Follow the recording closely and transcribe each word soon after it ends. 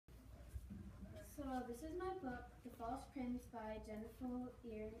So this is my book, The False Prince by Jennifer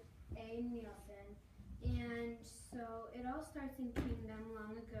A. Nielsen. And so it all starts in Kingdom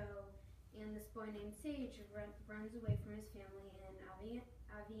long ago, and this boy named Sage runs away from his family in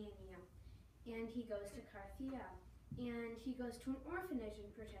Aviania, and he goes to Carthia, and he goes to an orphanage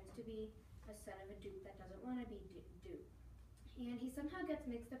and pretends to be a son of a duke that doesn't want to be duke. And he somehow gets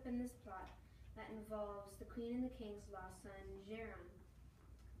mixed up in this plot that involves the queen and the king's lost son, Geron.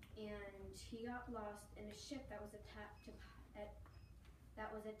 And he got lost in a ship that was attacked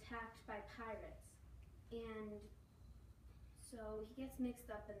by pirates. And so he gets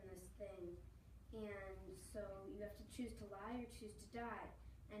mixed up in this thing. And so you have to choose to lie or choose to die.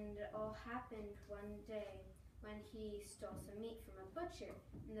 And it all happened one day when he stole some meat from a butcher,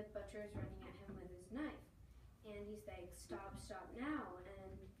 and the butcher is running at him with his knife. And he's like, stop, stop now.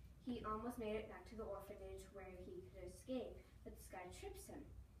 And he almost made it back to the orphanage where he could escape, but this guy trips him.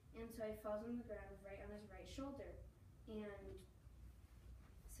 And so he falls on the ground right on his right shoulder. And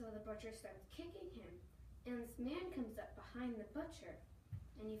so the butcher starts kicking him. And this man comes up behind the butcher.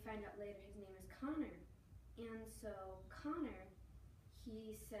 And you find out later his name is Connor. And so Connor,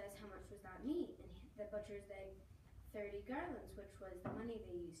 he says, how much was that meat? And the butcher's like, 30 garlands, which was the money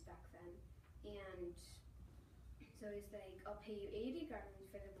they used back then. And so he's like, I'll pay you 80 garlands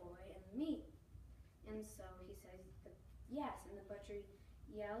for the boy and the meat. And so he says, yes, and the butcher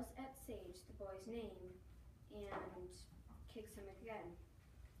yells at Sage, the boy's name, and kicks him again.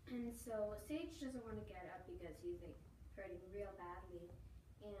 And so Sage doesn't want to get up because he's like hurting real badly.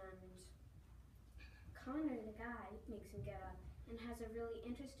 And Connor, the guy, makes him get up and has a really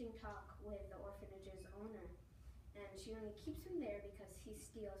interesting talk with the orphanage's owner. And she only keeps him there because he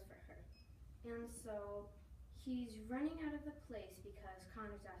steals for her. And so he's running out of the place because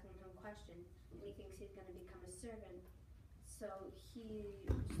Connor's asking him questions and he thinks he's going to become a servant. So he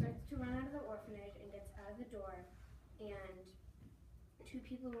starts to run out of the orphanage and gets out of the door, and two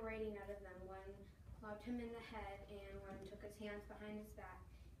people were raiding out of them. One clubbed him in the head and one took his hands behind his back.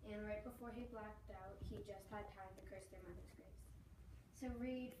 And right before he blacked out, he just had time to curse their mother's grace. So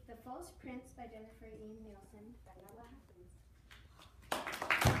read The False Prince by Jennifer E. Nielsen. Find out what happens.